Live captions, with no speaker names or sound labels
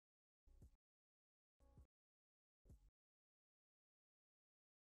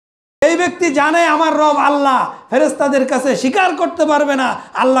ব্যক্তি জানে আমার রব আল্লাহ, ফেরেশতাদের কাছে স্বীকার করতে পারবে না,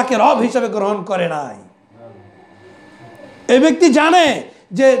 আল্লাহকে রব হিসেবে গ্রহণ করে নাই। এই ব্যক্তি জানে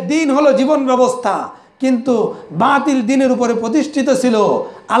যে দিন হলো জীবন ব্যবস্থা, কিন্তু বাতিল দিনের উপরে প্রতিষ্ঠিত ছিল,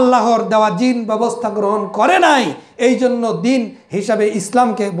 আল্লাহর দেওয়া দিন ব্যবস্থা গ্রহণ করে নাই, এই জন্য দিন হিসাবে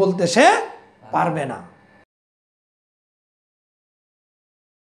ইসলামকে বলতে সে পারবে না।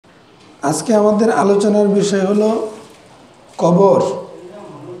 আজকে আমাদের আলোচনার বিষয় হলো কবর।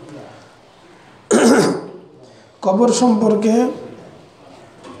 কবর সম্পর্কে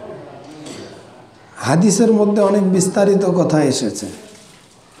হাদিসের মধ্যে অনেক বিস্তারিত কথা এসেছে।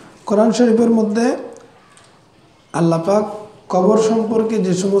 কোরআন শরীফের মধ্যে আল্লাহ পাক কবর সম্পর্কে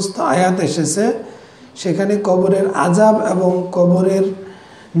যে সমস্ত আয়াত এসেছে, সেখানে কবরের আযাব এবং কবরের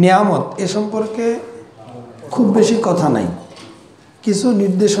নিয়ামত এ সম্পর্কে খুব বেশি কথা নাই, কিছু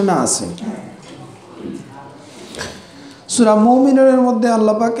নির্দেশনা আছে। সূরা মুমিনুনের মধ্যে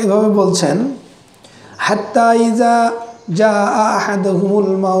আল্লাহ পাক এভাবে বলছেন, হাত্তা ইযা জাআ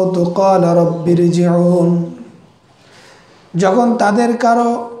আহাদুহুমুল মাউত ক্বালা রাব্বিরজিউন, যখন তাদের কারো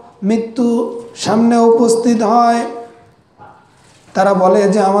মৃত্যু সামনে উপস্থিত হয়, তারা বলে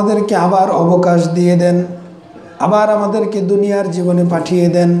যে আমাদেরকে আবার অবকাশ দিয়ে দেন, আবার আমাদেরকে দুনিয়ার জীবনে পাঠিয়ে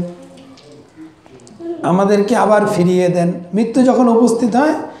দেন, আমাদেরকে আবার ফিরিয়ে দেন। মৃত্যু যখন উপস্থিত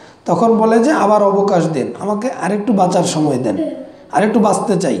হয় তখন বলে যে আবার অবকাশ দেন, আমাকে আরেকটু বাঁচার সময় দেন, আরেকটু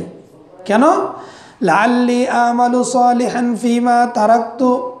বাঁচতে চাই। কেন? লাআল্লি আমালু সালিহান ফিমা তারাকতু,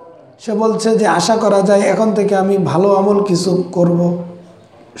 সে বলছে যে আশা করা যায় এখন থেকে আমি ভালো আমল কিছু করব,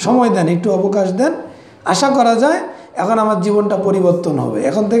 সময় দেন, একটু অবকাশ দেন, আশা করা যায় এখন আমার জীবনটা পরিবর্তন হবে,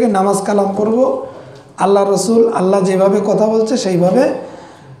 এখন থেকে নামাজ কালাম পড়ব, আল্লাহ রসুল আল্লাহ যেভাবে কথা বলছে সেইভাবে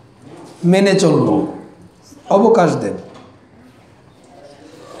মেনে চলব, অবকাশ দেন।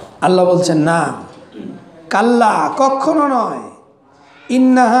 আল্লাহ বলছেন না, কাল্লা, কখনো নয়,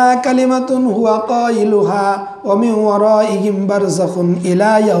 ইন্নাহা কালিমাতুন হুয়া কাইলুহা ওয়া মিন ওয়ারাইহিম বারযাখুন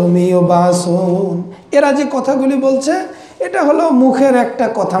ইলা ইয়াউমি ইউবাসুন, এরা যে কথাগুলি বলছে এটা হলো মুখের একটা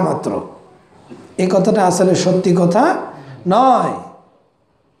কথা মাত্র, এই কথাটা আসলে সত্যি কথা নয়।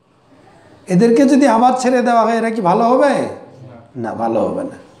 এদেরকে যদি আবার ছেড়ে দেওয়া হয় এরা কি ভালো হবে? না, ভালো হবে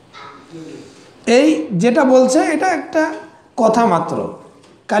না। এই যেটা বলছে এটা একটা কথা মাত্র,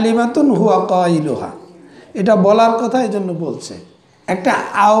 কালিমাতুন হুয়া কাইলুহা, এটা বলার কথা, এই জন্য বলছে, একটা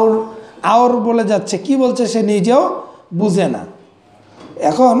আওর বলে যাচ্ছে, কি বলছে সে নিজেও বুঝে না।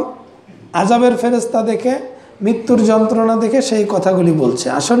 এখন আযাবের ফেরেশতা দেখে, মৃত্যুর যন্ত্রণা দেখে সেই কথাগুলি বলছে।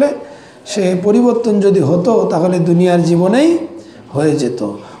 আসলে সে পরিবর্তন যদি হতো তাহলে দুনিয়ার জীবনেই হয়ে যেত।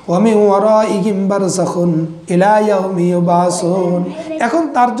 ওয়া মিন ওয়ারাইহিম বারযাখুন ইলা ইয়াউমি ইউবাসুন, এখন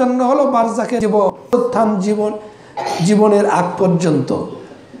তার জন্য হলো বারযাখের জীবন, উত্থান জীবন, জীবনের আগ পর্যন্ত,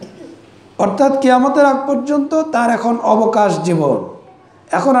 অর্থাৎ কিয়ামতের আগ পর্যন্ত তার এখন অবকাশ জীবন,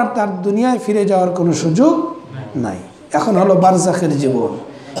 এখন আর তার দুনিয়ায় ফিরে যাওয়ার কোনো সুযোগ নাই, এখন হলো বারযাখের জীবন।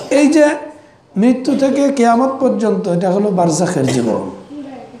 এই যে মৃত্যু থেকে কিয়ামত পর্যন্ত এটা হলো বারযাখের জীবন।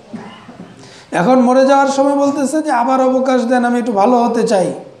 এখন মরে যাওয়ার সময় বলতেছে যে আবার অবকাশ দেন, আমি একটু ভালো হতে চাই,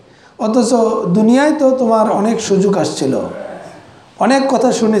 অথচ দুনিয়ায় তো তোমার অনেক সুযোগ আসছিল, অনেক কথা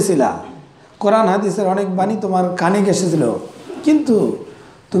শুনেছিলা, কোরআন হাদিসের অনেক বাণী তোমার কানে গেছেছিল, কিন্তু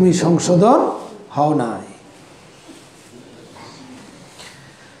তুমি সংশোধন হও নাই।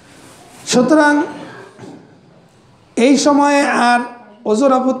 সুতরাং এই সময়ে আর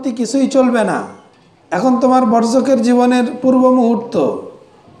ওজর আপত্তি কিছুই চলবে না, এখন তোমার বর্জকের জীবনের পূর্ব মুহূর্ত।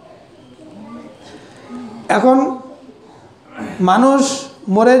 এখন মানুষ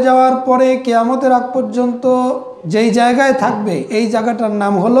মরে যাওয়ার পরে কিয়ামতের আগ পর্যন্ত যেই জায়গায় থাকবে এই জায়গাটার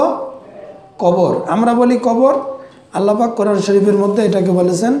নাম হলো কবর। আমরা বলি কবর, আল্লাহ পাক কোরআন শরীফের মধ্যে এটাকে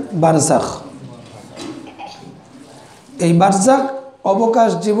বলেছেন বারযাখ। এই বারযাখ অবকাশ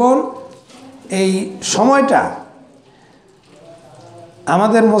জীবন, এই সময়টা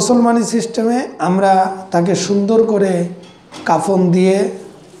আমাদের মুসলমানি সিস্টেমে আমরা তাকে সুন্দর করে কাফন দিয়ে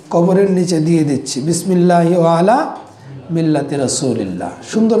কবরের নিচে দিয়ে দিচ্ছি, বিসমিল্লাহি ওয়া আলা মিল্লাতি রাসূলিল্লাহ,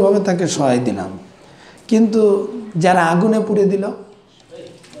 সুন্দরভাবে তাকে সহায় দিলাম। কিন্তু যারা আগুনে পুড়ে দিল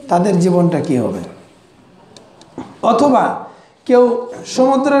তাদের জীবনটা কি হবে? অথবা কেউ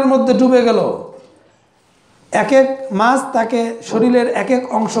সমুদ্রের মধ্যে ডুবে গেল, এক এক মাছ তাকে শরীরের এক এক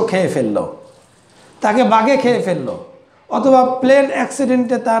অংশ খেয়ে ফেলল, তাকে বাঘে খেয়ে ফেলল, অথবা প্লেন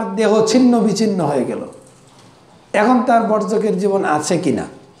অ্যাক্সিডেন্টে তার দেহ ছিন্ন বিচ্ছিন্ন হয়ে গেল, এখন তার বর্জকের জীবন আছে কিনা,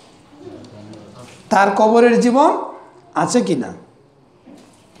 তার কবরের জীবন আছে কিনা,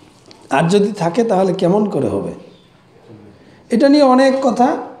 আর যদি থাকে তাহলে কেমন করে হবে? এটা নিয়ে অনেক কথা।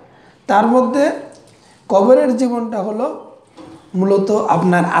 তার মধ্যে কবরের জীবনটা হলো মূলত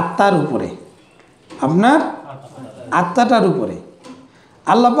আপনার আত্মার উপরে, আপনার আত্মাটার উপরে।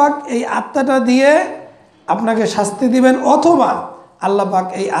 আল্লাহ পাক এই আত্মাটা দিয়ে আপনাকে শাস্তি দিবেন, অথবা আল্লাহ পাক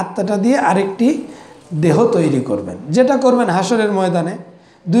এই আত্মাটা দিয়ে আরেকটি দেহ তৈরি করবেন, যেটা করবেন হাসরের ময়দানে।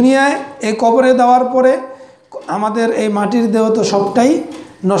 দুনিয়ায় এই কবরে দেওয়ার পরে আমাদের এই মাটির দেহ তো সবটাই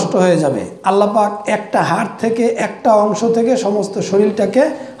নষ্ট হয়ে যাবে। আল্লাহ পাক একটা হাড় থেকে, একটা অংশ থেকে সমস্ত শরীরটাকে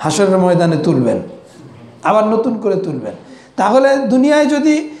হাসরের ময়দানে তুলবেন, আবার নতুন করে তুলবেন। তাহলে দুনিয়ায়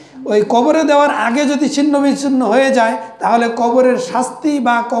যদি ওই কবরে দেওয়ার আগে যদি ছিন্ন বিচ্ছিন্ন হয়ে যায়, তাহলে কবরের শাস্তি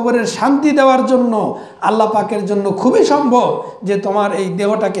বা কবরের শান্তি দেওয়ার জন্য আল্লাহ পাকের জন্য খুবই সম্ভব যে তোমার এই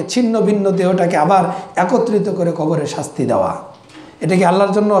দেহটাকে, ছিন্ন ভিন্ন দেহটাকে আবার একত্রিত করে কবরের শাস্তি দেওয়া। এটা কি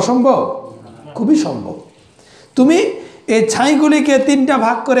আল্লাহর জন্য অসম্ভব? খুবই সম্ভব। তুমি এই ছাইগুলিকে 3টা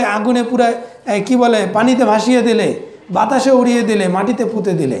ভাগ করে আগুনে পুরো কি বলে পানিতে ভাসিয়ে দিলে, বাতাসে উড়িয়ে দিলে, মাটিতে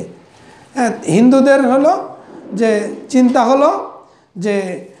পুঁতে দিলে। হ্যাঁ, হিন্দুদের হলো যে চিন্তা হলো যে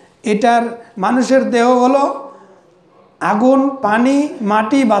এটার মানুষের দেহ হলো আগুন, পানি,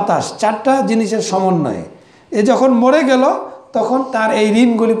 মাটি, বাতাস, 4টা জিনিসের সমন্বয়ে। এ যখন মরে গেল তখন তার এই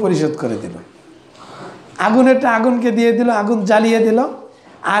ঋণগুলি পরিশোধ করে দিল। আগুনেরটা আগুনকে দিয়ে দিল, আগুন জ্বালিয়ে দিল,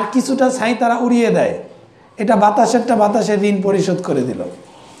 আর কিছুটা ছাই তারা উড়িয়ে দেয়, এটা বাতাসেরটা বাতাসের ঋণ পরিশোধ করে দিল।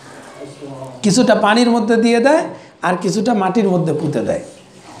 কিছুটা পানির মধ্যে দিয়ে দেয়, আর কিছুটা মাটির মধ্যে পুঁতে দেয়।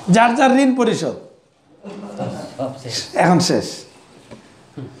 যার যার ঋণ পরিশোধ এখন শেষ।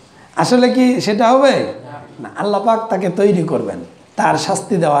 আসলে কি সেটা হবে না? আল্লাহ পাক তাকে তৈরি করবেন তার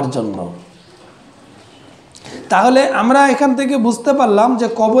শাস্তি দেওয়ার জন্য। তাহলে আমরা এখান থেকে বুঝতে পারলাম যে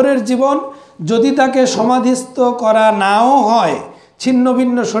কবরের জীবন যদি তাকে সমাধিস্থ করা নাও হয়, ছিন্ন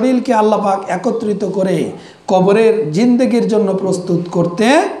ভিন্ন শরীরকে আল্লাহ পাক একত্রিত করে কবরের জিন্দেগির জন্য প্রস্তুত করতে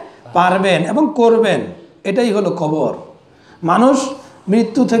পারবেন এবং করবেন। এটাই হলো কবর। মানুষ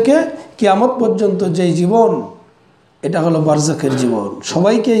মৃত্যু থেকে কিয়ামত পর্যন্ত যেই জীবন, এটা হলো বারজাখের জীবন।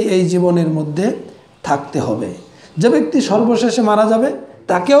 সবাইকেই এই জীবনের মধ্যে থাকতে হবে। যে ব্যক্তি সর্বশেষে মারা যাবে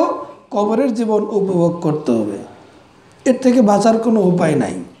তাকেও কবরের জীবন উপভোগ করতে হবে, এর থেকে বাঁচার কোনো উপায়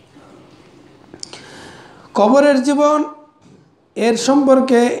নাই। কবরের জীবন এর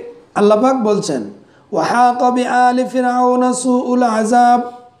সম্পর্কে আল্লাহ পাক বলছেন, ওয়াহাকা বিআলি ফিরআউন সুউল আযাব।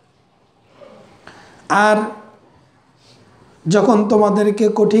 আর যখন তোমাদেরকে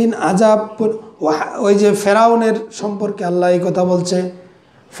কঠিন আযাব, ওই যে ফেরাউনের সম্পর্কে আল্লাহ এই কথা বলছে,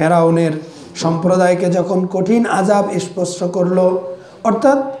 ফেরাউনের সম্প্রদায়কে যখন কঠিন আযাব স্পর্শ করলো,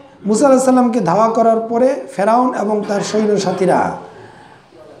 অর্থাৎ মুসা আলাইহিস সালামকে ধাওয়া করার পরে ফেরাউন এবং তার সৈন্য সাথীরা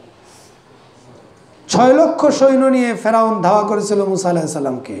 6 লক্ষ সৈন্য নিয়ে ফেরাউন ধাওয়া করেছিল মুসা আলাইহিস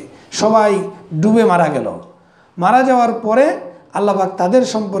সালামকে। সবাই ডুবে মারা গেল। মারা যাওয়ার পরে আল্লাহ পাক তাদের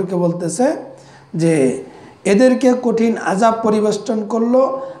সম্পর্কে বলতেছে যে এদেরকে কঠিন আযাব পরিবেষ্টন করলো,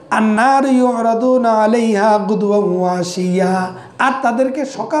 আন্নার ইউরাদুনা আলাইহা গুদওয়ান ওয়া আশিয়া। আর তাদেরকে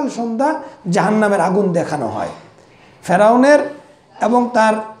সকাল সন্ধ্যা জাহান্নামের আগুন দেখানো হয়। ফেরাউনের এবং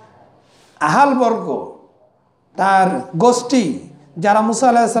তার আহালবর্গ, তার গোষ্ঠী যারা মুসা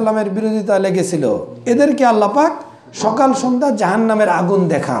আলাইহিস সালামের বিরোধিতা লেগেছিল, এদেরকে আল্লাহ পাক সকাল সন্ধ্যা জাহান্নামের আগুন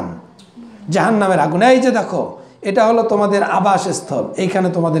দেখান। জাহান্নামের আগুন, এই যে দেখো এটা হলো তোমাদের আবাসস্থল, এইখানে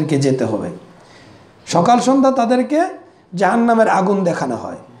তোমাদেরকে যেতে হবে। সকাল সন্ধ্যা তাদেরকে জাহান্নামের আগুন দেখানো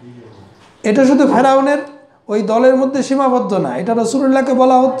হয়। এটা শুধু ফেরাউনের ওই দলের মধ্যে সীমাবদ্ধ না, এটা রাসূলুল্লাহকে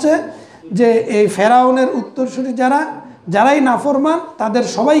বলা হচ্ছে যে এই ফেরাউনের উত্তরসূরি যারাই নাফরমান তাদের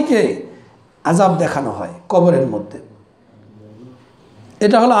সবাইকে আযাব দেখানো হয় কবরের মধ্যে।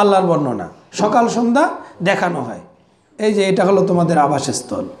 এটা হলো আল্লাহর বর্ণনা, সকাল সন্ধ্যা দেখানো হয়, এই যে এটা হলো তোমাদের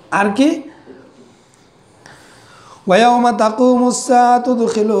আবাসস্থল। আর কি, ওয়ায়াউমা তাকুমুস সাআতু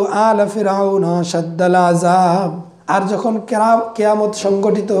দুখিলু আলা ফিরআউনা শাদ্দাল আযাব। আর যখন কিয়ামত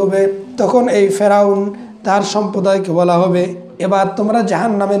সংগঠিত হবে তখন এই ফেরাউন তার সম্প্রদায়কে বলা হবে, এবার তোমরা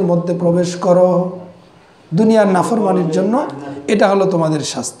জাহান্নামের মধ্যে প্রবেশ করো দুনিয়ার নাফরমানির জন্য, এটা হলো তোমাদের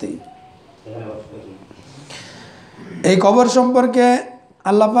শাস্তি। এই কবর সম্পর্কে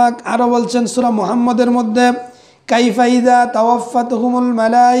আল্লাহ পাক আরও বলছেন সূরা মুহাম্মদের মধ্যে, কাইফা ইযা তাওয়াফাতহুমুল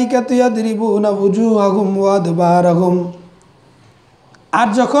মালাইকাতু ইয়াদরিবুনা ওয়ুজুহাহুম ওয়া আদবারহুম। আর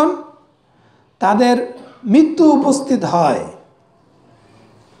যখন তাদের মৃত্যু উপস্থিত হয়,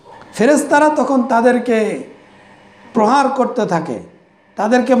 ফেরেশতারা তখন তাদেরকে প্রহার করতে থাকে,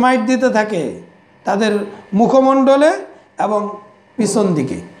 তাদেরকে মাইট দিতে থাকে তাদের মুখমণ্ডলে এবং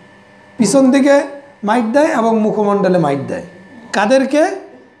পিছন দিকে মাইট দেয় এবং মুখমণ্ডলে মাইট দেয়। কাদেরকে?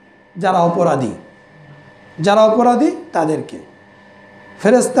 যারা অপরাধী তাদেরকে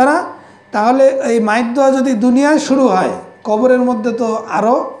ফেরেশতারা। তাহলে এই মাইট দেওয়া যদি দুনিয়ায় শুরু হয়, কবরের মধ্যে তো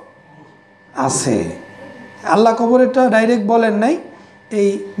আরও আছে। আল্লাহ কবরেরটা ডাইরেক্ট বলেন নাই, এই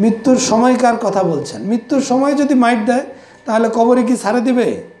মৃত্যুর সময়কার কথা বলছেন। মৃত্যুর সময় যদি মাইট দেয় তাহলে কবরে কি ছাড়ে দিবে?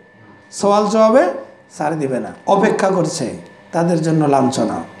 সওয়াল জবাবে ছাড়ে দিবে না, অপেক্ষা করছে তাদের জন্য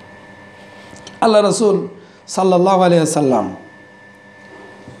লাঞ্ছনা। আল্লাহ রসুল সাল্লাল্লাহু আলাইহি ওয়াসাল্লাম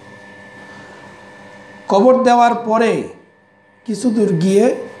কবর দেওয়ার পরে কিছু দূর গিয়ে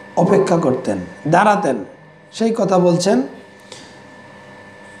অপেক্ষা করতেন, দাঁড়াতেন। সেই কথা বলছেন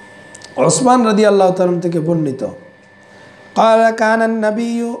ওসমান রাদিয়াল্লাহু তাআলা থেকে বর্ণিত। قال كان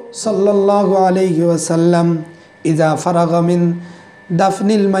النبي صلى الله عليه وسلم إذا فرغ من دفن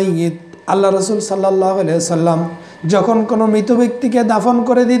الميت, আল্লাহ রসুল সাল্লাল্লাহু আলাইহি ওয়াসাল্লাম যখন কোনো মৃত ব্যক্তিকে দাফন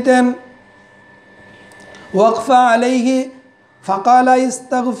করে দিতেন, ওয়াকফা আলাইহি ফাকালা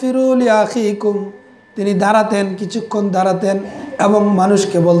ইস্তাগফিরু লিআখিকুম, তিনি দাঁড়াতেন, কিছুক্ষণ দাঁড়াতেন এবং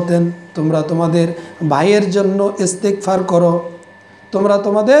মানুষকে বলতেন তোমরা তোমাদের ভাইয়ের জন্য ইস্তিগফার করো, তোমরা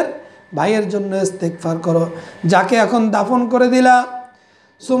তোমাদের ভাইয়ের জন্য ইস্তিগফার করো, যাকে এখন দাফন করে দিলা।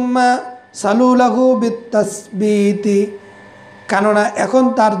 সুম্মা সালুলাহু বিত্তাসবিতি, কেননা এখন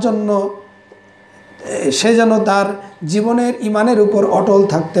তার জন্য সে যেন তার জীবনের ইমানের উপর অটল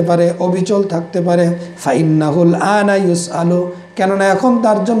থাকতে পারে, অবিচল থাকতে পারে। ফাইন্নাহুল আনা ইউসআলু, কেননা এখন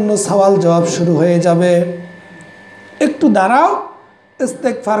তার জন্য সওয়াল জবাব শুরু হয়ে যাবে। একটু দাঁড়াও,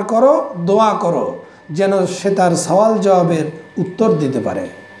 ইস্তেগফার করো, দোয়া করো, যেন সে তার সওয়াল জবাবের উত্তর দিতে পারে।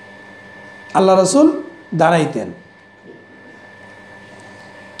 আল্লাহ রসুল দাঁড়াইতেন,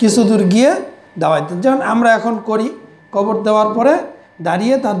 কিছু দূর গিয়ে দাঁড়াইতেন, যেমন আমরা এখন করি, কবর দেওয়ার পরে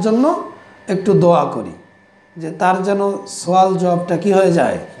দাঁড়িয়ে তার জন্য একটু দোয়া করি, যে তার যেন সওয়াল জবাবটা কী হয়ে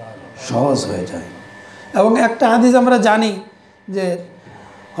যায়, সহজ হয়ে যায়। এবং একটা হাদিস আমরা জানি যে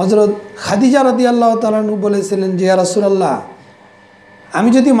হযরত খাদিজা রাদিয়াল্লাহু তাআলা আনহা বলেছিলেন যে ইয়া রাসূলুল্লাহ, আমি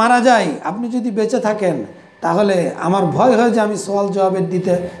যদি মারা যাই, আপনি যদি বেঁচে থাকেন, তাহলে আমার ভয় হয় যে আমি সওয়াল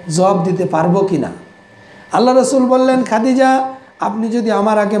জবাব দিতে পারবো কি না। আল্লাহ রসুল বললেন, খাদিজা আপনি যদি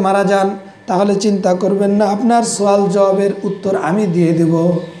আমার আগে মারা যান তাহলে চিন্তা করবেন না, আপনার সওয়াল জবাবের উত্তর আমি দিয়ে দেব।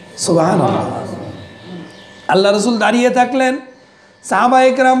 সুবহানাল্লাহ। আল্লাহ রসুল দাঁড়িয়ে থাকলেন, সাহাবায়ে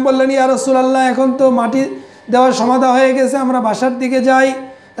কেরাম বললেন ইয়া রাসূলুল্লাহ, এখন তো মাটি দেওয়ার সমাধা হয়ে গেছে, আমরা বাসার দিকে যাই।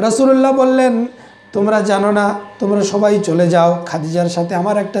 রাসূলুল্লাহ বললেন, তোমরা জানো না, তোমরা সবাই চলে যাও, খাদিজার সাথে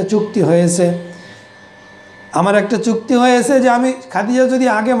আমার একটা চুক্তি হয়েছে যে আমি খাদিজা যদি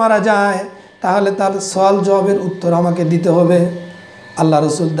আগে মারা যায় তাহলে তার সওয়াল জবাবের উত্তর আমাকে দিতে হবে। আল্লাহ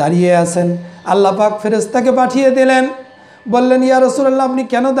রসুল দাঁড়িয়ে আছেন, আল্লাহ পাক ফেরেশতাকে পাঠিয়ে দিলেন, বললেন ইয়া রাসূলুল্লাহ আপনি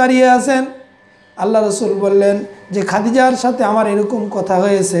কেন দাঁড়িয়ে আছেন? আল্লাহ রসুল বললেন যে খাদিজার সাথে আমার এরকম কথা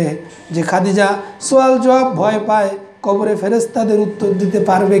হয়েছে যে খাদিজা সওয়াল জবাব ভয় পায়, কবরে ফেরেশতাদের উত্তর দিতে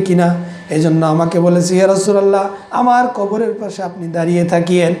পারবে কিনা, এজন্য আমাকে বলেছে ইয়া রাসূলুল্লাহ আমার কবরের পাশে আপনি দাঁড়িয়ে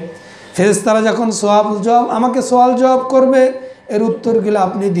থাকিয়েন, ফেরেশতারা যখন আমাকে সওয়াল জবাব করবে এর উত্তরগুলো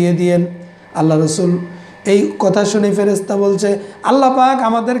আপনি দিয়ে দিয়েন। আল্লাহ রসুল এই কথা শুনে ফেরেশতা বলছে আল্লাহ পাক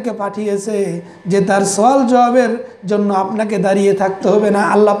আমাদেরকে পাঠিয়েছে যে তার সওয়াল জবাবের জন্য আপনাকে দাঁড়িয়ে থাকতে হবে না,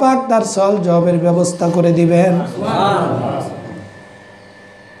 আল্লাহ পাক তার সওয়াল জবাবের ব্যবস্থা করে দিবেন।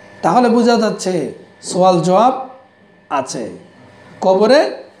 তাহলে বোঝা যাচ্ছে সওয়াল জবাব আছে, কবরে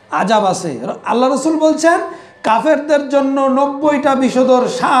আযাব আছে। আল্লাহ রসুল বলছেন কাফেরদের জন্য 90টা বিষধর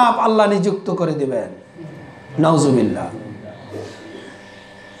সাপ আল্লাহ নিযুক্ত করে দিবেন। নাউজুবিল্লাহ।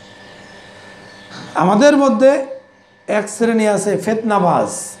 আমাদের মধ্যে এক শ্রেণী আছে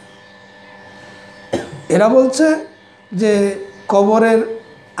ফিতনাবাজ, এরা বলছে যে কবরের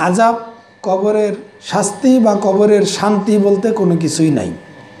আযাব, কবরের শাস্তি বা কবরের শান্তি বলতে কোনো কিছুই নাই।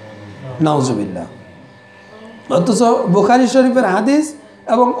 নাউজুবিল্লাহ। অথচ বুখারী শরীফের হাদিস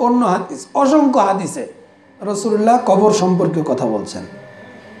এবং অন্য হাদিস, অসংখ্য হাদিসে রাসূলুল্লাহ কবর সম্পর্কে কথা বলছেন,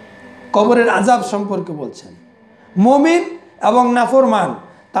 কবরের আযাব সম্পর্কে বলছেন। মুমিন এবং নাফরমান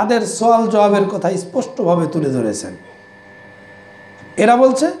তাদের সওয়াল জবাবের কথা স্পষ্টভাবে তুলে ধরেছেন। এরা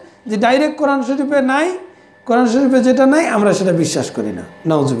বলছে যে ডাইরেক্ট কোরআন শরীফে নাই, কোরআন শরীফে যেটা নাই আমরা সেটা বিশ্বাস করি না।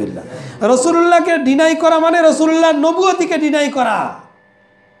 নাউজুবিল্লাহ। রাসূলুল্লাহকে ডিনাই করা মানে রাসূলুল্লাহর নবুয়তিকে ডিনাই করা,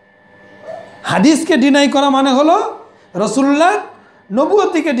 হাদিসকে ডিনাই করা মানে হলো রাসূলুল্লাহর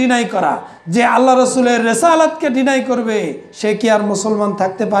নবুয়তিকে ডিনাই করা। যে আল্লাহ রসুলের রিসালাতকে ডিনাই করবে সে কি আর মুসলমান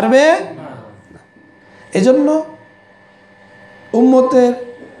থাকতে পারবে? এজন্য উম্মতের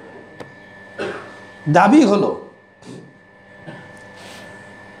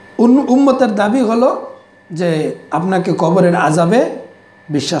দাবি হলো যে আপনাকে কবরের আযাবে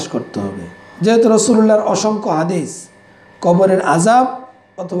বিশ্বাস করতে হবে, যেহেতু রাসূলুল্লাহর অসংখ্য হাদিস কবরের আযাব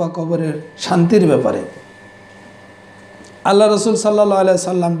অথবা কবরের শান্তির ব্যাপারে। আল্লাহ রসুল সাল্লাল্লাহু আলাইহি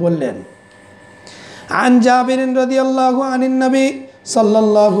সাল্লাম বললেন, আন জাবির রাদিয়াল্লাহু আনিন নবী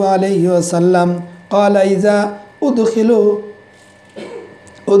সাল্লাল্লাহু আলাইহি ওয়াসাল্লাম ক্বালা ইযা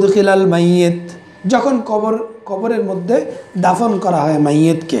উদখিলাল মাইয়িত, যখন কবরের মধ্যে দাফন করা হয়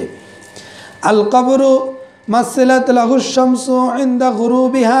মাইয়িতকে, আল কবরু মাসসালাত লাহু শামসু ইনদা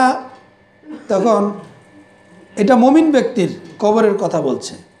গুরুবিহা, তখন এটা মুমিন ব্যক্তির কবরের কথা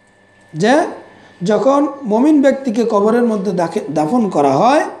বলছে, যে যখন মুমিন ব্যক্তিকে কবরের মধ্যে দাফন করা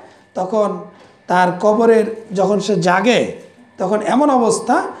হয় তখন তার কবরের যখন সে জাগে তখন এমন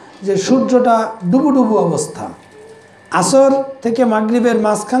অবস্থা যে সূর্যটা ডুবুডুবু অবস্থা। আসর থেকে মাগরিবের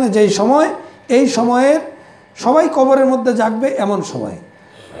মাঝখানে যেই সময়, এই সময়ের সবাই কবরের মধ্যে জাগবে এমন সময়,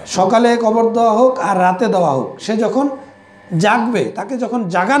 সকালে কবর দেওয়া হোক আর রাতে দেওয়া হোক, সে যখন জাগবে, তাকে যখন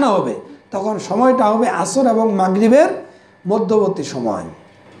জাগানো হবে তখন সময়টা হবে আসর এবং মাগরিবের মধ্যবর্তী সময়,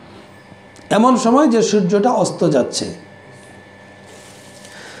 এমন সময় যে সূর্যটা অস্ত যাচ্ছে।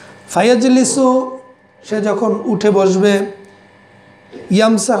 ফায়াজলিসু, সে যখন উঠে বসবে,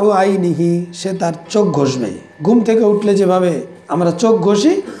 ইয়ামসাহু আইনিহি, সে তার চোখ ঘষবে। ঘুম থেকে উঠলে যেভাবে আমরা চোখ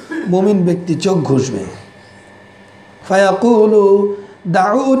ঘষি, মুমিন ব্যক্তি চোখ ঘষবে। ফায়াকুলু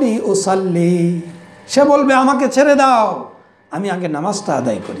দাউনি উসাল্লি, সে বলবে আমাকে ছেড়ে দাও, আমি আগে নামাজটা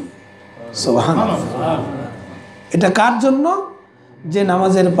আদায় করি। সুবহানাল্লাহ। এটা কার জন্য? যে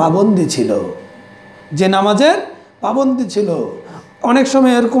নামাজের পাবন্দি ছিল, যে নামাজের পাবন্দি ছিল। অনেক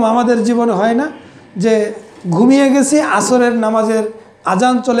সময় এরকম আমাদের জীবনে হয় না যে ঘুমিয়ে গেছি, আসরের নামাজের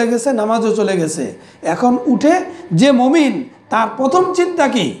আজান চলে গেছে, নামাজও চলে গেছে, এখন উঠে যে মুমিন তার প্রথম চিন্তা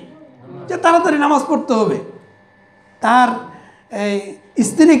কি? যে তাড়াতাড়ি নামাজ পড়তে হবে। তার এই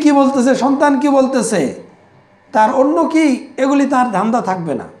স্ত্রী কি বলতেছে, সন্তান কি বলতেছে, তার অন্য কি, এগুলি তার ধান্দা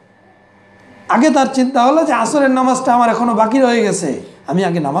থাকবে না। আগে তার চিন্তা হলো যে আসরের নামাজটা আমার এখনও বাকি রয়ে গেছে, আমি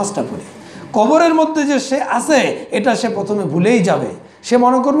আগে নামাজটা পড়ি। কবরের মধ্যে যে সে আছে এটা সে প্রথমে ভুলেই যাবে। সে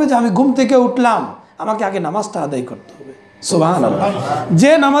মনে করবে যে আমি ঘুম থেকে উঠলাম, আমাকে আগে নামাজটা আদায় করতে হবে। সুবহানাল্লাহ।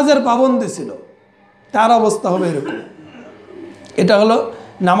 যে নামাজের পাবন্দি ছিল তার অবস্থা হবে এরকম। এটা হলো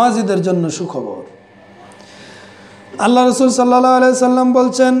নামাজিদের জন্য সুখবর। আল্লাহ রাসূল সাল্লাল্লাহু আলাইহি সাল্লাম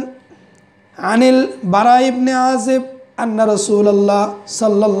বলছেন, আনিল বারা ইবনে আযিব আন্না রাসূলুল্লাহ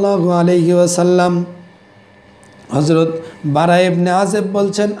সাল্লাল্লাহু আলাইহি ওয়াসাল্লাম, হযরত বারা ইবনে আযিব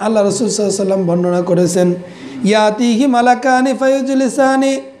বলছেন আল্লাহ রাসূল সাল্লাল্লাহু আলাইহি ওয়াসাল্লাম বর্ণনা করেছেন, ইয়াতিহি মালাকানি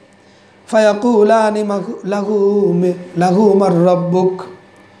ফায়ুজলিসানি ফায়াকুলানি লাহু মার রাব্বুক,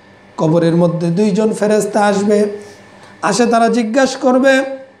 কবরের মধ্যে দুইজন ফেরেশতা আসবে, আসে তারা জিজ্ঞাসা করবে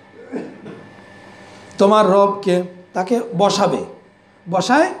তোমার রবকে, তাকে বসাবে,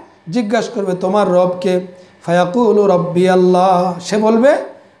 বসায় জিজ্ঞাসা করবে তোমার রবকে। ফায়াকুলু রব্বি আল্লাহ, সে বলবে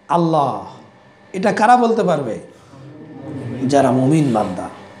আল্লাহ। এটা কারা বলতে পারবে? যারা মুমিন বান্দা।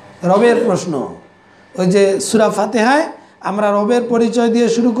 রবের প্রশ্ন, ওই যে সূরা ফাতিহায় আমরা রবের পরিচয় দিয়ে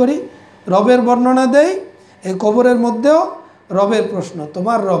শুরু করি, রবের বর্ণনা দেই, এই কবরের মধ্যেও রবের প্রশ্ন,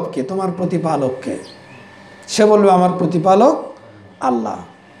 তোমার রবকে, তোমার প্রতিপালককে। সে বলবে আমার প্রতিপালক আল্লাহ।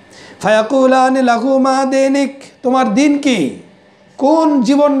 ফায়াকুলানি লাহু মা দীনিক, তোমার দিন কি, কোন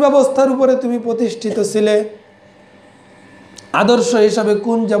জীবন ব্যবস্থার উপরে তুমি প্রতিষ্ঠিত ছিলে, আদর্শ হিসাবে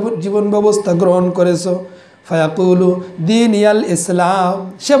কোন জীবন ব্যবস্থা গ্রহণ করেছো। ফায়াকুলু দিন ইয়াল ইসলাম,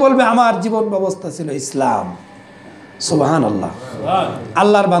 সে বলবে আমার জীবন ব্যবস্থা ছিল ইসলাম। সুবহানাল্লাহ।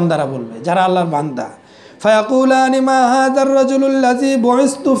 আল্লাহর বান্দারা বলবে, যারা আল্লাহর বান্দা। ফায়াকুলানি মা হাযার রাজুলুল্লাযী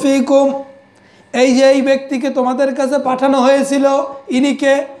বুইসতু ফীকুম, এই যে এই ব্যক্তিকে তোমাদের কাছে পাঠানো হয়েছিল,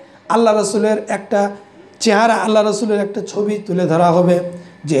 ইনিকে? আল্লাহ রাসূলের একটা চেহারা, আল্লাহ রাসূলের একটা ছবি তুলে ধরা হবে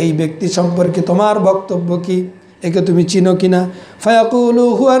যে এই ব্যক্তি সম্পর্কে তোমার বক্তব্য কি, একে তুমি চিনো কিনা। ফায়াকুলু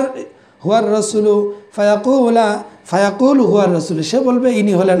হুয়ার রাসূলু ফায়াকুলু হুয়ার রাসূল, সে বলবে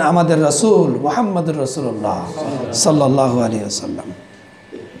ইনি হলেন আমাদের রাসূল মুহাম্মদুর রাসূলুল্লাহ সাল্লাল্লাহু আলাইহি ওয়াসাল্লাম।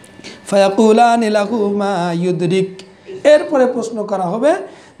 ফায়াকুলানি লাহু মা ইউদরিক, এরপরে প্রশ্ন করা হবে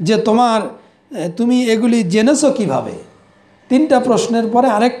যে তুমি এগুলি জেনেছো কিভাবে। তিনটা প্রশ্নের পরে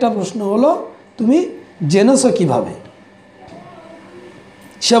আরেকটা প্রশ্ন হলো তুমি জেনেছো কিভাবে।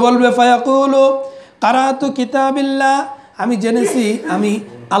 সে বলবে ফায়াকুলু কারাতু কিতাবিল্লাহ, আমি জেনেছি, আমি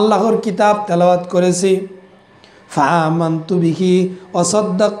আল্লাহর কিতাব তেলাওয়াত করেছি। ফাআমানতু বিহি ওয়া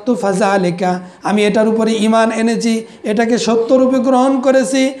সাদ্দাকতু ফাযালিকা, আমি এটার উপরে ঈমান এনেছি, এটাকে সত্যরূপে গ্রহণ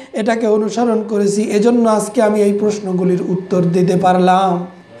করেছি, এটাকে অনুসরণ করেছি, এজন্য আজকে আমি এই প্রশ্নগুলির উত্তর দিতে পারলাম।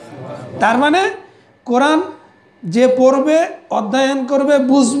 তার মানে কোরআন যে পড়বে, অধ্যয়ন করবে,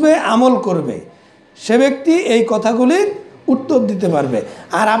 বুঝবে, আমল করবে, সে ব্যক্তি এই কথাগুলির উত্তর দিতে পারবে।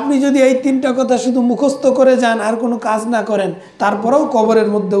 আর আপনি যদি এই তিনটা কথা শুধু মুখস্থ করে যান আর কোনো কাজ না করেন, তারপরেও কবরের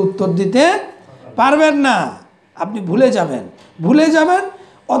মধ্যে উত্তর দিতে পারবেন না, আপনি ভুলে যাবেন,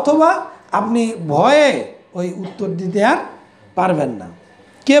 অথবা আপনি ভয়ে ওই উত্তর দিতে আর পারবেন না।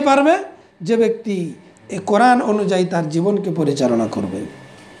 কে পারবে? যে ব্যক্তি এই কোরআন অনুযায়ী তার জীবনকে পরিচালনা করবে।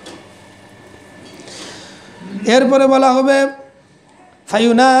 এরপরে বলা হবে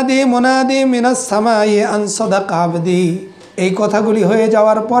ফায়ুনাদি মুনাদি মিনাস সামাই আন সাদাকা আবদি, এই কথাগুলি হয়ে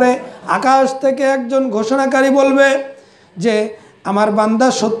যাওয়ার পরে আকাশ থেকে একজন ঘোষণাকারী বলবে যে আমার বান্দা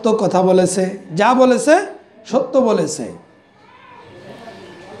সত্য কথা বলেছে, যা বলেছে সত্য বলেছে।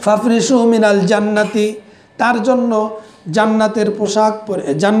 ফাফরিশু মিনাল জান্নাতি, তার জন্য জান্নাতের পোশাক পরে,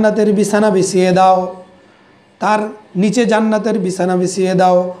 জান্নাতের বিছানা বিছিয়ে দাও, তার নিচে জান্নাতের বিছানা বিছিয়ে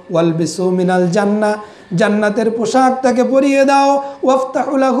দাও। ওয়ালবিসু মিনাল জান্নাহ, জান্নাতের পোশাক তাকে পরিয়ে দাও।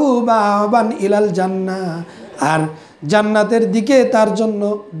 ওয়াফতাহু লাহু বাবান ইলাল জান্নাহ, আর জান্নাতের দিকে তার জন্য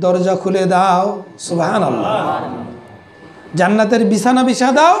দরজা খুলে দাও। সুবহানাল্লাহ। জান্নাতের বিছানা বিছা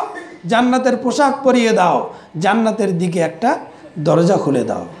দাও, জান্নাতের পোশাক পরিয়ে দাও, জান্নাতের দিকে একটা দরজা খুলে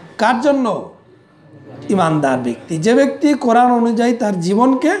দাও। কার জন্য? ইমানদার ব্যক্তি, যে ব্যক্তি কোরআন অনুযায়ী তার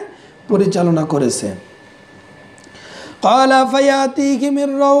জীবনকে পরিচালনা করেছে। ক্বালা ফায়াতিহি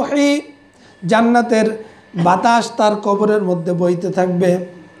মির রাউহি, জান্নাতের বাতাস তার কবরের মধ্যে বইতে থাকবে।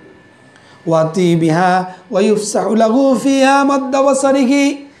 ওয়াতি বিহা ওয়া ইফসাহু লাহু ফিহা মাদ্দা বাসারিহি,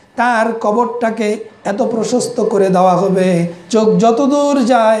 তার কবরটাকে এত প্রশস্ত করে দেওয়া হবে, চোখ যত দূর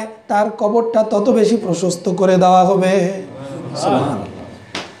যায় তার কবরটা তত বেশি প্রশস্ত করে দেওয়া হবে। সুবহানাল্লাহ।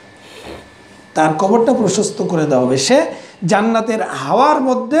 তার কবরটা প্রশস্ত করে দেওয়া হবে, সে জান্নাতের হাওয়ার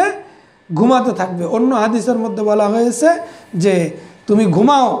মধ্যে ঘুমাতে থাকবে। অন্য হাদিসের মধ্যে বলা হয়েছে যে তুমি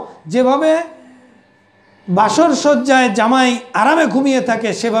ঘুমাও, যেভাবে বাসর সজ্জায় জামাই আরামে ঘুমিয়ে থাকে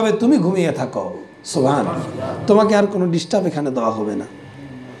সেভাবে তুমি ঘুমিয়ে থাকো। সুবহানাল্লাহ। তোমাকে আর কোনো ডিস্টার্ব এখানে দেওয়া হবে না।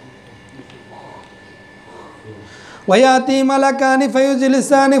 ওয়ায়াতি মালাকানি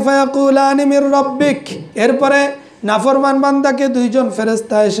ফায়ুজলিসানি ফায়াকুলানি মির রাব্বিক, এরপরে নাফরমান বান্দাকে দুইজন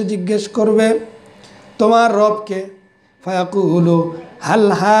ফেরেশতা এসে জিজ্ঞেস করবে তোমার রবকে। ফায়াকুলু হাল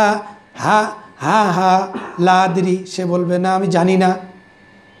হা হা হা হা লা আদরি, সে বলবে না আমি জানি না।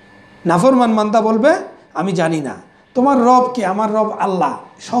 নাফরমান বান্দা বলবে আমি জানি না। তোমার রব কে? আমার রব আল্লাহ।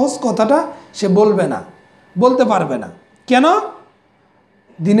 সহজ কথাটা সে বলবে না, বলতে পারবে না। কেন?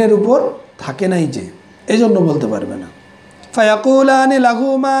 দিনের উপর থাকে নাই যে, এই জন্য বলতে পারবে না। ফায়াকুলানি লাহু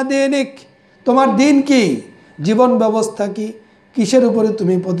মা দীনিক, তোমার দিন কি, জীবন ব্যবস্থা কি, কিসের উপরে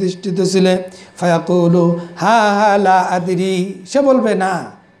তুমি প্রতিষ্ঠিত ছিলে? ফায়াকুলু হা হা লা আদরি, সে বলবে না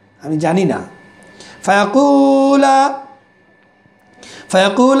আমি জানি না।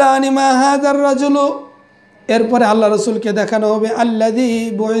 ফায়াকুলানি মা হাযার রাজুলু, এরপরে আল্লাহ রসুলকে দেখানো হবে আল্লাযী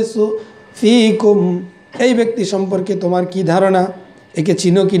বুইসু ফীকুম, এই ব্যক্তি সম্পর্কে তোমার কি ধারণা, একে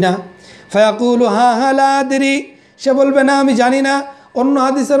চিনো কিনা? ফায়াকুলু হা হা লা আদরি, সে বলবে না আমি জানি না। অন্য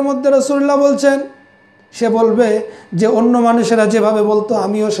হাদিসের মধ্যে রাসূলুল্লাহ বলছেন, সে বলবে যে অন্য মানুষেরা যেভাবে বলতো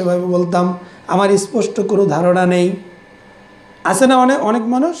আমিও সেভাবে বলতাম, আমার স্পষ্ট কোনো ধারণা নেই। আছে না অনেক অনেক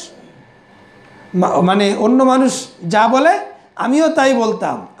মানুষ, মানে অন্য মানুষ যা বলে আমিও তাই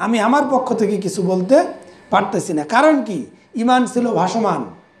বলতাম, আমি আমার পক্ষ থেকে কিছু বলতে পারতেছি না। কারণ কি? ঈমান ছিল ভাসমান,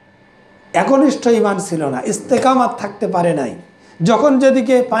 একনিষ্ঠ ঈমান ছিল না, ইস্তেকামাত থাকতে পারে নাই। যখন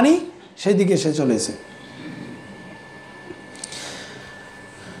যেদিকে পানি সেদিকে সে চলেছে।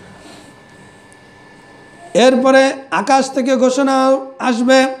 এরপরে আকাশ থেকে ঘোষণা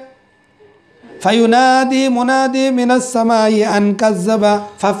আসবে ফায়ুনাদি মুনাদি মিনাস সামাই আন কাজ্জাবা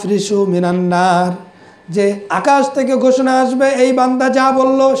ফাফরিশু মিনান নার, যে আকাশ থেকে ঘোষণা আসবে এই বান্দা যা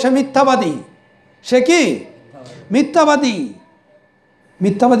বলল সে মিথ্যাবাদী। সে কি? মিথ্যাবাদী।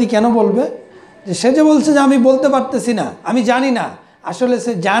 মিথ্যাবাদী কেন বলবে? যে সে যে বলছে যে আমি বলতে পারতেছি না, আমি জানি না, আসলে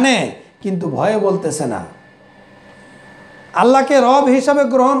সে জানে কিন্তু ভয়ে বলতেছে না। আল্লাহকে রব হিসাবে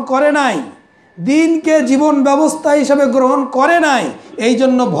গ্রহণ করে নাই, দিনকে জীবন ব্যবস্থা হিসাবে গ্রহণ করে নাই, এই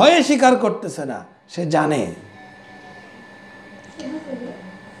জন্য ভয়ে স্বীকার করতেছে না, সে জানে।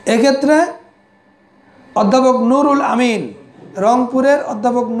 এক্ষেত্রে অধ্যাপক নুরুল আমিন, রংপুরের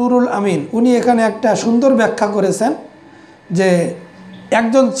অধ্যাপক নুরুল আমিন, উনি এখানে একটা সুন্দর ব্যাখ্যা করেছেন যে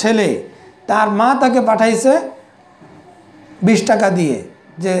একজন ছেলে, তার মা তাকে পাঠাইছে 20 টাকা দিয়ে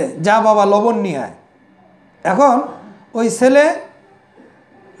যে যা বাবা লবণ নিয়ে আয়। এখন ওই ছেলে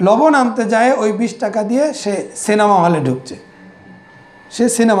লবণ আনতে যায়, ওই 20 টাকা দিয়ে সে সিনেমা হলে ঢুকছে, সে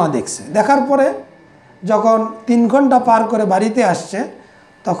সিনেমা দেখছে। দেখার পরে যখন 3 ঘন্টা পার করে বাড়িতে আসছে,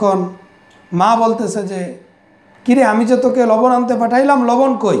 তখন মা বলতেছে যে কিরে আমি যে তোকে লবণ আনতে পাঠাইলাম,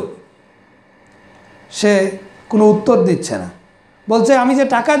 লবণ কই? সে কোনো উত্তর দিচ্ছে না। বলছে আমি যে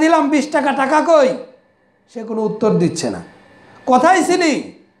টাকা দিলাম 20 টাকা, টাকা কই? সে কোনো উত্তর দিচ্ছে না। কোথায় ছিলি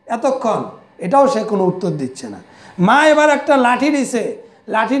এতক্ষণ? এটাও সে কোনো উত্তর দিচ্ছে না। মা এবার একটা লাঠি নিছে,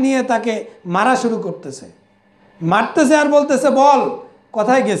 লাঠি নিয়ে তাকে মারা শুরু করতেছে, মারতেছে আর বলতেছে বল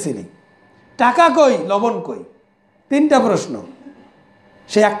কোথায় গেছিলি, টাকা কই, লবণ কই? 3টা প্রশ্ন।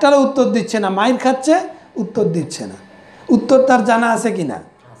 সে একটারও উত্তর দিচ্ছে না, মাইর খাচ্ছে, উত্তর দিচ্ছে না। উত্তর তার জানা আছে কি না?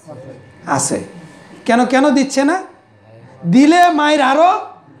 আছে। কেন কেন দিচ্ছে না? দিলে মায়ের আরও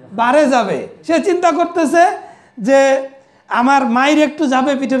বাড়ে যাবে। সে চিন্তা করতেছে যে আমার মায়ের একটু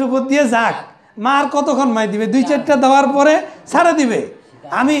যাবে পিঠের উপর দিয়ে, যাক, মা আর কতক্ষণ মাই দিবে, 2-4টা দেওয়ার পরে ছাড়া দিবে।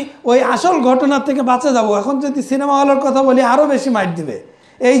 আমি ওই আসল ঘটনা থেকে বাঁচা যাব। এখন যদি সিনেমা হলের কথা বলি আরও বেশি মাইট দিবে।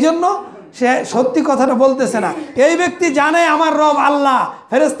 এই জন্য সে সত্যি কথাটা বলতেছে না। এই ব্যক্তি জানে আমার রব আল্লাহ,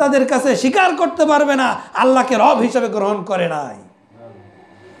 ফেরেশতাদের কাছে স্বীকার করতে পারবে না, আল্লাহকে রব হিসেবে গ্রহণ করে নাই।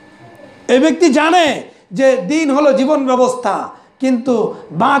 এই ব্যক্তি জানে যে দিন হলো জীবন ব্যবস্থা, কিন্তু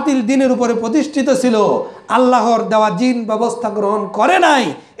বাতিল দিনের উপরে প্রতিষ্ঠিত ছিল, আল্লাহর দেওয়া দিন ব্যবস্থা গ্রহণ করে নাই।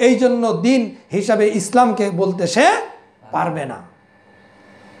 এই জন্য দিন হিসাবে ইসলামকে বলতে সে পারবে না।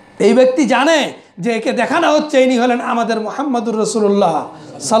 এই ব্যক্তি জানে যে একে দেখানো হচ্ছে ইনি হলেন আমাদের মুহাম্মদুর রাসূলুল্লাহ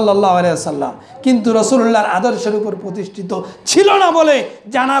সাল্লাল্লাহু আলাইহি ওয়াসাল্লাম, কিন্তু রাসূলুল্লাহর আদর্শের উপর প্রতিষ্ঠিত ছিল না বলে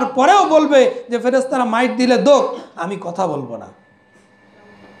জানার পরেও বলবে যে ফেরেশতারা মাইট দিলে দোক, আমি কথা বলবো না।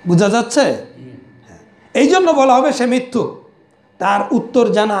 বোঝা যাচ্ছে? এই জন্য বলা হবে সে মিথ্যুক। তার উত্তর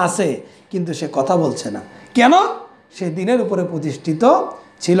জানা আছে কিন্তু সে কথা বলছে না। কেন? সে দিনের উপরে প্রতিষ্ঠিত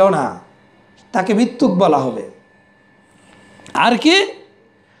ছিল না, তাকে মিথ্যুক বলা হবে। আর কি?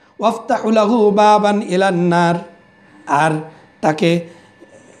 ওয়াফতাহু লাহু বাবান ইলান নার, আর তাকে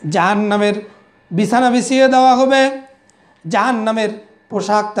জাহান্নামের বিছানা বিছিয়ে দেওয়া হবে, জাহান্নামের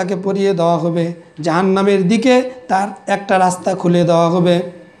পোশাক তাকে পরিয়ে দেওয়া হবে, জাহান্নামের দিকে তার একটা রাস্তা খুলে দেওয়া হবে।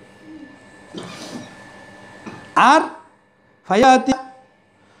 আর ফায়াতি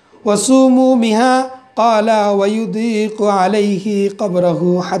ওয়াসুমু মিহা ক্বালা ওয়ায়ুদিকু আলাইহি কবরহু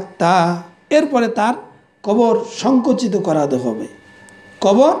হাত্তা, এরপরে তার কবর সংকুচিত করা হবে।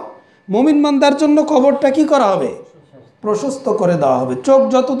 কবর মুমিন বান্দার জন্য কবরটা কি করা হবে? প্রশস্ত করে দেওয়া হবে। চোখ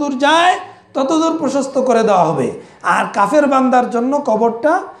যতদূর যায় ততদূর প্রশস্ত করে দেওয়া হবে। আর কাফের বান্দার জন্য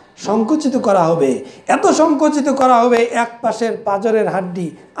কবরটা সংকুচিত করা হবে। এত সংকুচিত করা হবে এক পাশের পাঁজরের হাড্ডি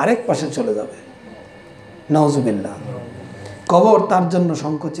আরেক পাশে চলে যাবে। নাউজুবিল্লাহ। কবর তার জন্য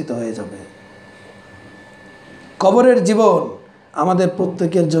সংকুচিত হয়ে যাবে। কবরের জীবন আমাদের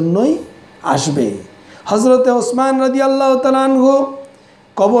প্রত্যেকের জন্যই আসবে। হযরতে ওসমান রাদিয়াল্লাহু তাআলা আনহু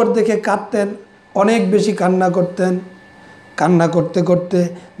কবর দেখে কাঁদতেন, অনেক বেশি কান্না করতেন। কান্না করতে করতে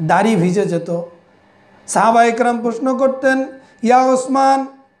দাড়ি ভিজে যেত। সাহাবা ইকরাম প্রশ্ন করতেন, ইয়া ওসমান,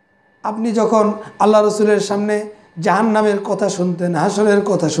 আপনি যখন আল্লাহ রসুলের সামনে জাহান্নামের কথা শুনতেন, হাসরের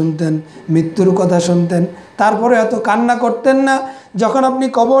কথা শুনতেন, মৃত্যুর কথা শুনতেন, তারপরে এত কান্না করতেন না? যখন আপনি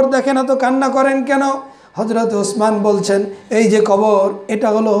কবর দেখেন এত কান্না করেন কেন? হযরত ওসমান বলছেন, এই যে কবর, এটা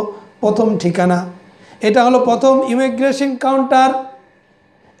হলো প্রথম ঠিকানা, এটা হলো প্রথম ইমিগ্রেশন কাউন্টার,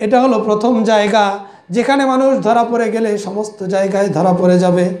 এটা হলো প্রথম জায়গা যেখানে মানুষ ধরা পড়ে গেলে সমস্ত জায়গায় ধরা পড়ে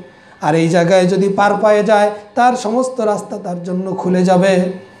যাবে। আর এই জায়গায় যদি পার পেয়ে যায় তার সমস্ত রাস্তা তার জন্য খুলে যাবে।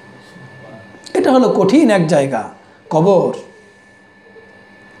 এটা হলো কঠিন এক জায়গা কবর।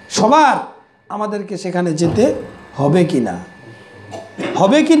 সবার আমাদেরকে সেখানে যেতে হবে কি না?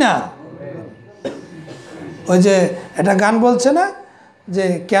 হবে কি না? ওই যে একটা গান বলছে না যে,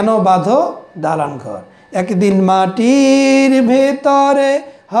 কেন বাঁধো দালান ঘর, একদিন মাটির ভেতরে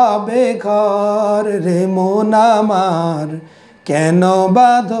হবে ঘর রে মন আমার, কেন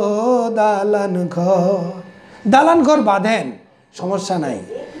বাঁধো দালান ঘর। দালান ঘর বাঁধেন, সমস্যা নাই,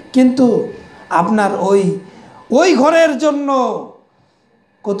 কিন্তু আপনার ওই ঘরের জন্য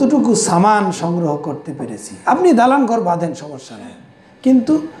কতটুকু সামান সংগ্রহ করতে পেরেছি। আপনি দালান ঘর বাঁধেন, সমস্যা নেই,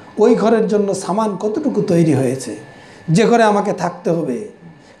 কিন্তু ওই ঘরের জন্য সামান কতটুকু তৈরি হয়েছে যে ঘরে আমাকে থাকতে হবে।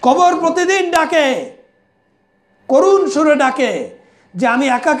 কবর প্রতিদিন ডাকে, করুণ সুরে ডাকে যে আমি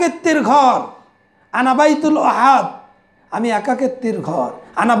একাকিত্বের ঘর, আনা বাইতুল আহাদ, আমি একাকিত্বের ঘর,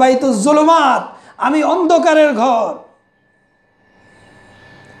 আনা বাইতুল জুলুমাত, আমি অন্ধকারের ঘর,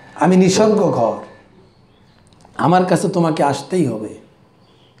 আমি নিসর্গ ঘর, আমার কাছে তোমাকে আসতেই হবে।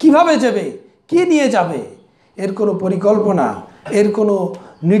 কিভাবে যাবে? কি নিয়ে যাবে? এর কোনো পরিকল্পনা, এর কোনো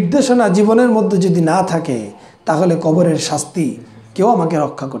নির্দেশনা জীবনের মধ্যে যদি না থাকে, তাহলে কবরের শাস্তি কেউ আমাকে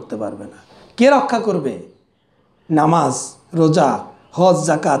রক্ষা করতে পারবে না। কে রক্ষা করবে? নামাজ, রোজা, হজ,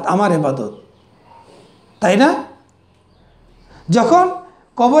 জাকাত আমার ইবাদত, তাই না? যখন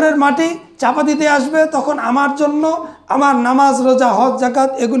কবরের মাটি চাপা দিতে আসবে তখন আমার জন্য আমার নামাজ, রোজা, হজ, জাকাত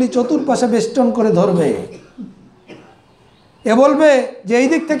এগুলি চতুর্পাশে বেষ্টন করে ধরবে। এ বলবে যে এই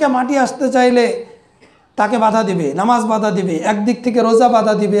দিক থেকে মাটি আসতে চাইলে তাকে বাধা দিবে, নামাজ বাধা দিবে, একদিক থেকে রোজা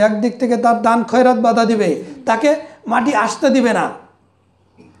বাধা দিবে, একদিক থেকে তার দান খয়রাত বাধা দিবে, তাকে মাটি আসতে দিবে না।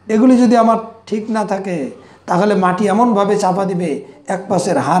 এগুলি যদি আমার ঠিক না থাকে তাহলে মাটি এমনভাবে চাপা দিবে এক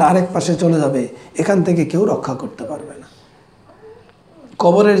পাশের হাড় আরেক পাশে চলে যাবে, এখান থেকে কেউ রক্ষা করতে পারবে না।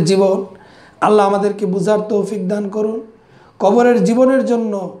 কবরের জীবন আল্লাহ আমাদেরকে বুঝার তৌফিক দান করুন। কবরের জীবনের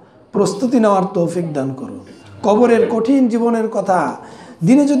জন্য প্রস্তুতি নেওয়ার তৌফিক দান করুন। কবরের কঠিন জীবনের কথা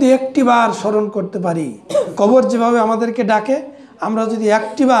দিনে যদি একটিবার স্মরণ করতে পারি, কবর যেভাবে আমাদেরকে ডাকে, আমরা যদি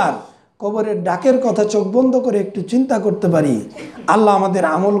একটিবার কবরের ডাকের কথা চোখ বন্ধ করে একটু চিন্তা করতে পারি, আল্লাহ আমাদের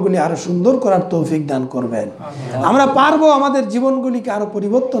আমলগুলি আরো সুন্দর করার তৌফিক দান করবেন। আমরা পারবো আমাদের জীবনগুলিকে আরো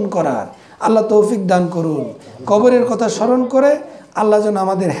পরিবর্তন করার। আল্লাহ তৌফিক দান করুন। কবরের কথা স্মরণ করে আল্লাহ যেন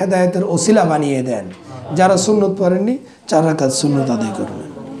আমাদের হেদায়েতের ওসিলা বানিয়ে দেন। যারা সুন্নত পড়েননি 4 রাকাত সুন্নত আদায় করবেন।